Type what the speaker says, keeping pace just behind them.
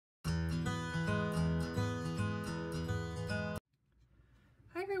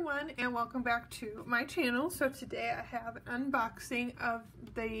everyone, and welcome back to my channel. So today I have an unboxing of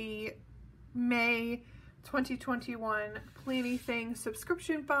the May 2021 Planything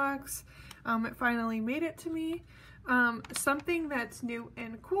subscription box. It finally made it to me. Something that's new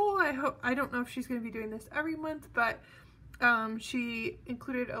and cool. I don't know if she's going to be doing this every month, but she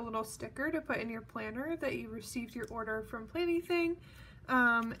included a little sticker to put in your planner that you received your order from Planything,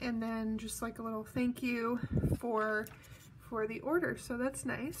 and then just like a little thank you for the order, so that's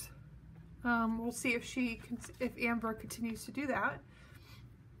nice. We'll see if Amber continues to do that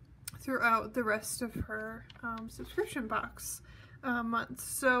throughout the rest of her subscription box month.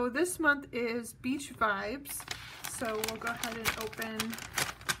 So this month is Beach Vibes, so we'll go ahead and open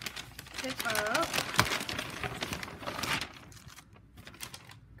it up.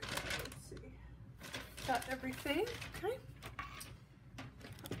 Okay, let's see. Got everything. Okay.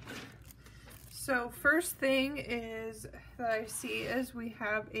 So first thing is that I see is we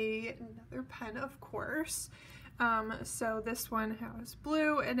have another pen, of course. So this one has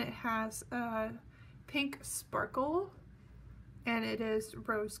blue and it has a pink sparkle, and it is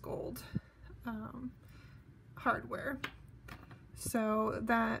rose gold hardware. So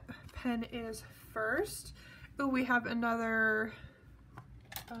that pen is first. Oh, we have another,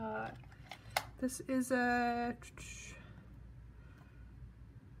 this is a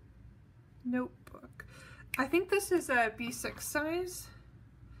notebook. I think this is a B6 size.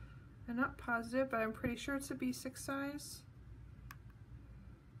 I'm not positive, but I'm pretty sure it's a B6 size.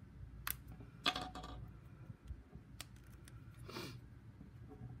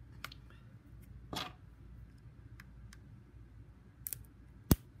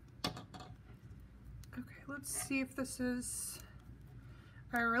 Okay, let's see if this is,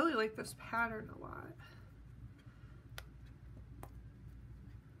 I really like this pattern a lot.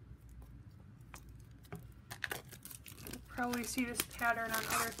 Probably see this pattern on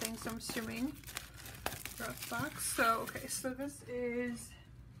other things, I'm assuming. Rough box. So, okay, so this is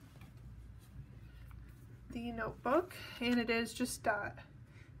the notebook, and it is just dot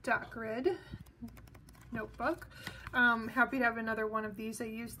grid notebook. Happy to have another one of these. I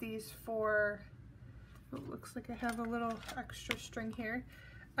use these for, it looks like I have a little extra string here.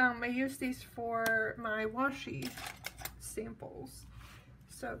 I use these for my washi samples.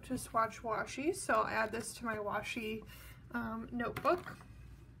 So just swatch washi, so I'll add this to my washi notebook.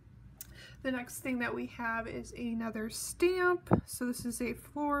 The next thing that we have is another stamp. So this is a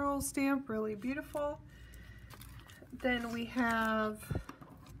floral stamp, really beautiful. Then we have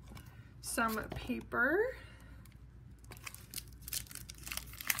some paper.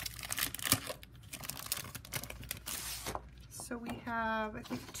 So we have, I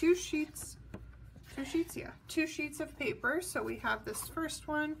think, two sheets of paper. So we have this first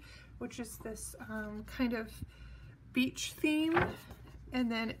one, which is this kind of beach theme, and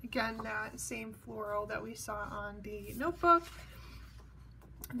then again that same floral that we saw on the notebook.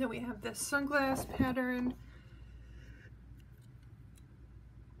 And then we have this sunglass pattern,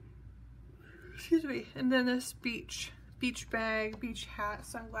 excuse me, and then this beach bag, beach hat,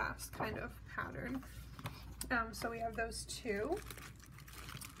 sunglass kind of pattern. So we have those two.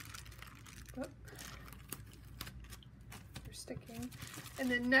 They're sticking. And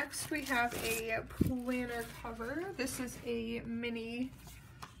then next we have a planner cover. This is a mini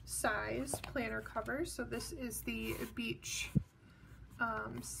size planner cover. So this is the beach,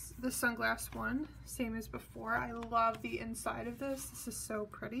 the sunglass one, same as before. I love the inside of this. This is so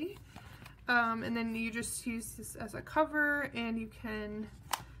pretty. And then you just use this as a cover, and you can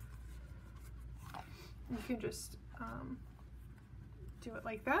just do it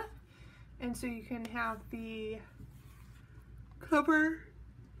like that. And so you can have the cover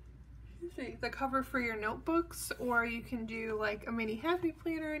for your notebooks, or you can do like a mini happy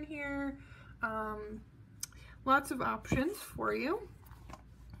planner in here. Lots of options for you.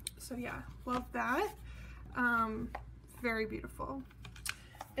 So yeah, love that. Very beautiful.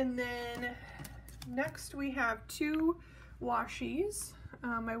 And then next we have two washies.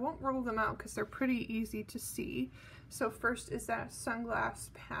 I won't roll them out because they're pretty easy to see. So first is that sunglass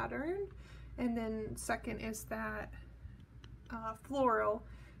pattern, and then second is that floral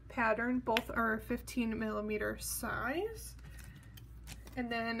pattern. Both are 15mm size. And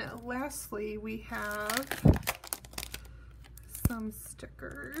then lastly we have some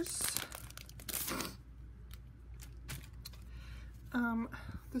stickers.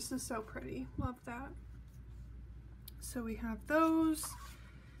 This is so pretty, love that. So we have those,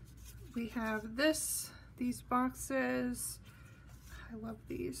 we have these boxes. I love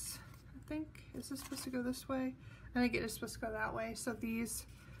these. I think, is this supposed to go this way? I think it is supposed to go that way. So these,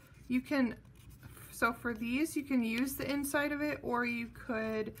 you can So for these, you can use the inside of it, or you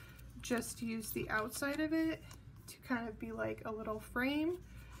could just use the outside of it to kind of be like a little frame.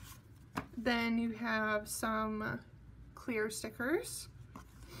 Then you have some clear stickers.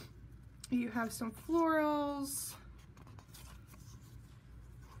 You have some florals.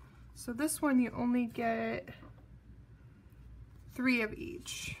 So this one you only get 3 of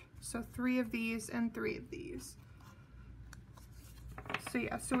each. So 3 of these and 3 of these. So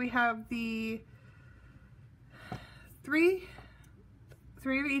yeah, so we have the 3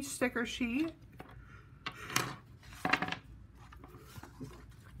 of each sticker sheet.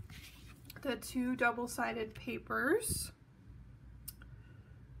 The 2 double-sided papers.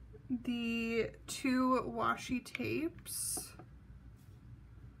 The 2 washi tapes.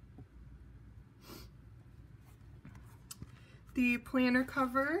 The planner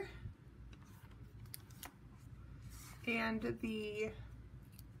cover. And the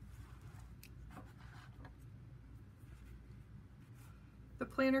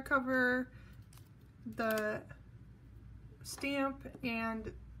planner cover, the stamp, and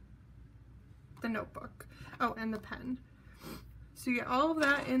the notebook. Oh, and the pen. So you get all of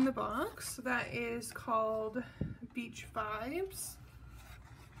that in the box. That is called Beach Vibes.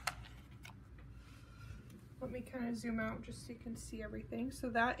 Let me kind of zoom out just so you can see everything. So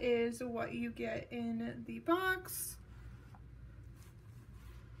that is what you get in the box.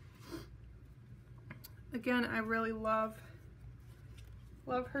 Again, I really love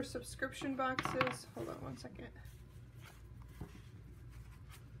her subscription boxes. Hold on one second.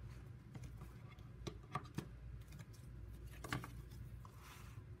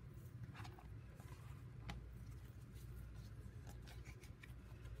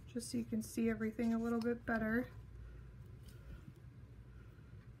 Just so you can see everything a little bit better.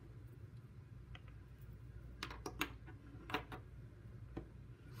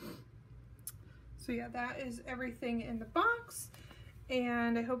 So yeah, that is everything in the box,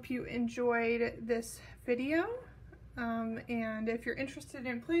 and I hope you enjoyed this video. And if you're interested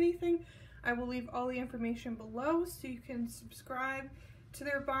in Planything, I will leave all the information below so you can subscribe to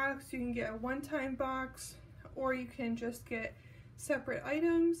their box. You can get a one-time box, or you can just get separate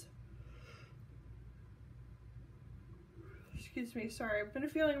items. Excuse me, sorry, I've been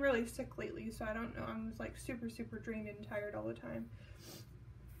feeling really sick lately, so I don't know, I'm like super drained and tired all the time.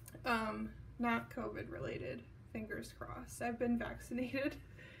 Not COVID related, fingers crossed. I've been vaccinated.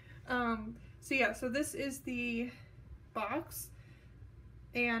 So yeah, so this is the box,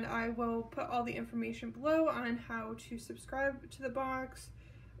 and I will put all the information below on how to subscribe to the box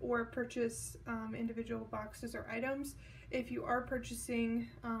or purchase individual boxes or items. If you are purchasing,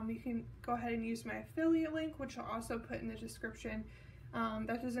 you can go ahead and use my affiliate link, which I'll also put in the description.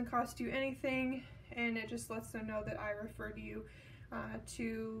 That doesn't cost you anything, and it just lets them know that I referred you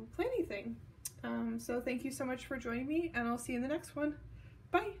to Planything. So thank you so much for joining me, and I'll see you in the next one.